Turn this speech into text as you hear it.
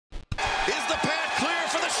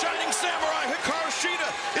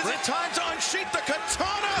time to unsheath the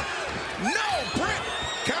katana. No, Britt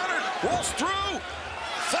countered, rolls through,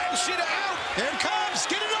 flattens Shida out. Here it comes,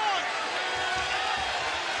 get it on.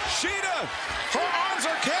 Shida, her arms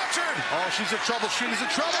are captured. Oh, she's in trouble, Shida's in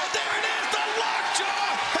trouble. And there it is, the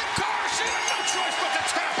lockjaw. Hikaru Shida, no choice but to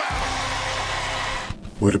tap out.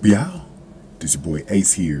 What up, y'all? This your boy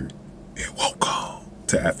Ace here, and welcome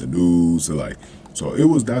to Afternoons. So it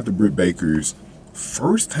was Dr. Britt Baker's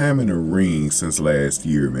first time in the ring since last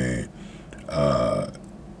year, man.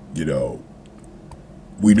 You know,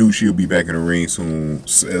 we knew she'll be back in the ring soon,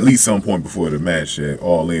 at least some point before the match at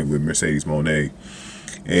All In with Mercedes Moné.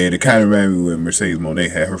 And it kind of reminded me when Mercedes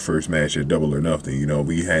Moné had her first match at Double or Nothing. You know,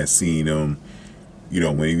 we had seen them, you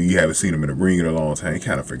know, when you haven't seen them in the ring in a long time, you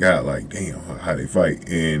kind of forgot, like, damn, how they fight.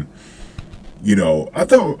 And, you know, I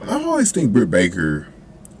always think Britt Baker,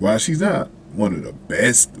 while she's not one of the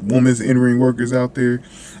best women's in-ring workers out there,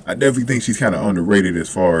 I definitely think she's kind of underrated as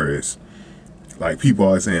far as, like, people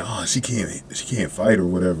always saying, oh, she can't fight or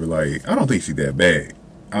whatever. Like, I don't think she's that bad.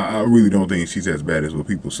 I really don't think she's as bad as what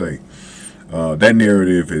people say. That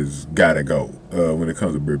narrative has got to go when it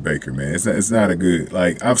comes to Britt Baker, man. It's not a good,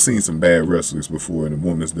 like, I've seen some bad wrestlers before in the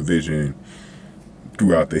women's division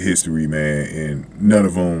throughout the history, man, and none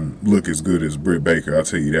of them look as good as Britt Baker. I'll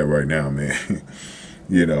tell you that right now, man.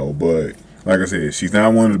 You know, but like I said, she's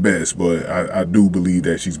not one of the best, but I do believe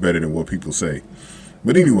that she's better than what people say.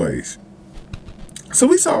 But anyways, so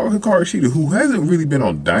we saw Hikaru Shida, who hasn't really been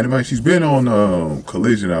on Dynamite. She's been on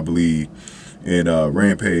Collision, I believe, and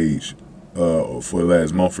Rampage for the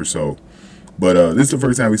last month or so. But this is the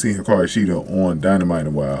first time we've seen Hikaru Shida on Dynamite in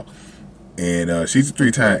a while. And she's a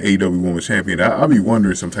 3-time AEW Women's Champion. I'll be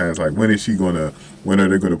wondering sometimes, like, when are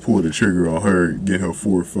they gonna pull the trigger on her, get her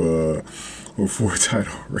fourth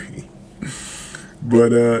title reign?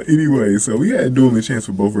 But anyway, so we had dueling chants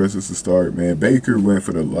for both wrestlers to start, man. Baker went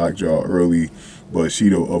for the lockjaw early, but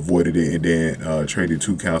Shida avoided it and then traded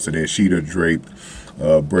 2 counts, and then Shida draped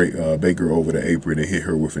Baker over the apron and hit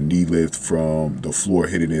her with a knee lift from the floor,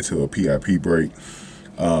 hit it into a PIP break.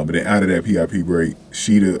 But then out of that PIP break,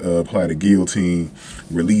 Shida applied a guillotine,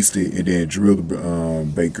 released it, and then drilled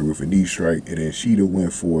Baker with a knee strike. And then Shida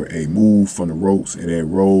went for a move from the ropes and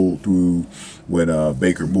then rolled through when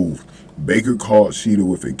Baker moved. Baker caught Shida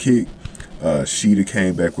with a kick. Shida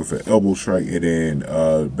came back with an elbow strike, and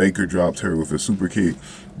then Baker dropped her with a super kick.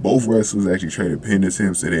 Both wrestlers actually traded pin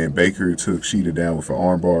attempts, and then Baker took Shida down with an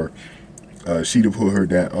armbar. Shida put her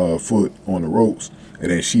down, foot on the ropes,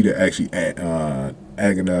 and then Shida actually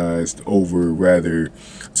agonized over, rather,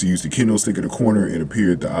 to use the kendo stick in the corner and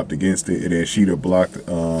appeared to opt against it. And then Shida blocked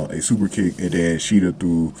a super kick, and then Shida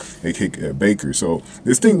threw a kick at Baker. So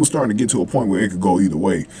this thing was starting to get to a point where it could go either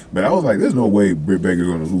way. But I was like, there's no way Britt Baker's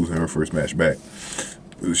going to lose in her first match back.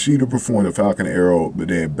 Shida performed a Falcon Arrow, but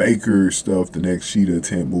then Baker stuffed the next Shida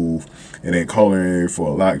attempt move and then called her in for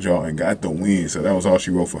a lockjaw and got the win. So that was all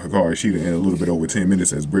she wrote for Hikaru Shida in a little bit over 10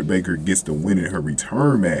 minutes as Britt Baker gets the win in her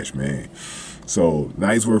return match, man. So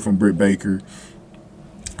nice work from Britt Baker.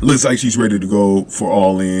 Looks like she's ready to go for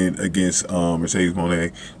All In against Mercedes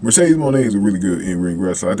Moné. Mercedes Moné is a really good in-ring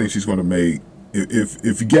wrestler. I think she's going to make,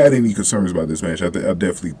 if you got any concerns about this match, I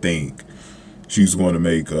definitely think she's going to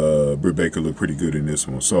make Britt Baker look pretty good in this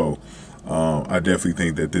one. So I definitely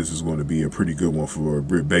think that this is going to be a pretty good one for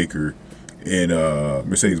Britt Baker and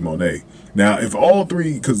Mercedes Moné. Now, if all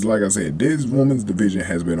three, because like I said, this women's division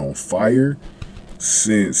has been on fire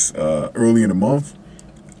since early in the month.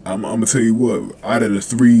 I'm going to tell you what, out of the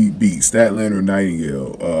 3 beats, Statlander,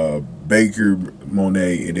 Nightingale, Baker,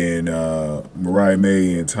 Moné, and then Mariah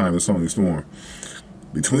May and Time of Sony Storm.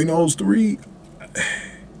 Between those 3,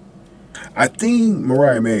 I think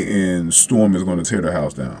Mariah May and Storm is going to tear the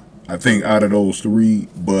house down. I think out of those 3,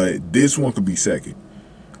 but this one could be second.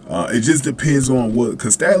 It just depends on what,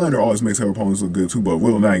 because Statlander always makes her opponents look good too, but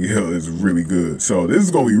Willow Nightingale is really good. So this is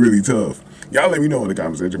going to be really tough. Y'all let me know in the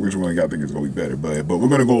comment section which one y'all think is going to be better. But we're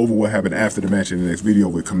going to go over what happened after the match in the next video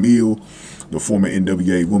with Camille, the former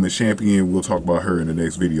NWA Women's Champion. We'll talk about her in the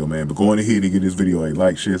next video, man. But go on ahead and give this video a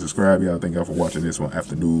like, share, subscribe. Y'all thank y'all for watching this one.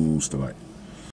 Afternoons tonight.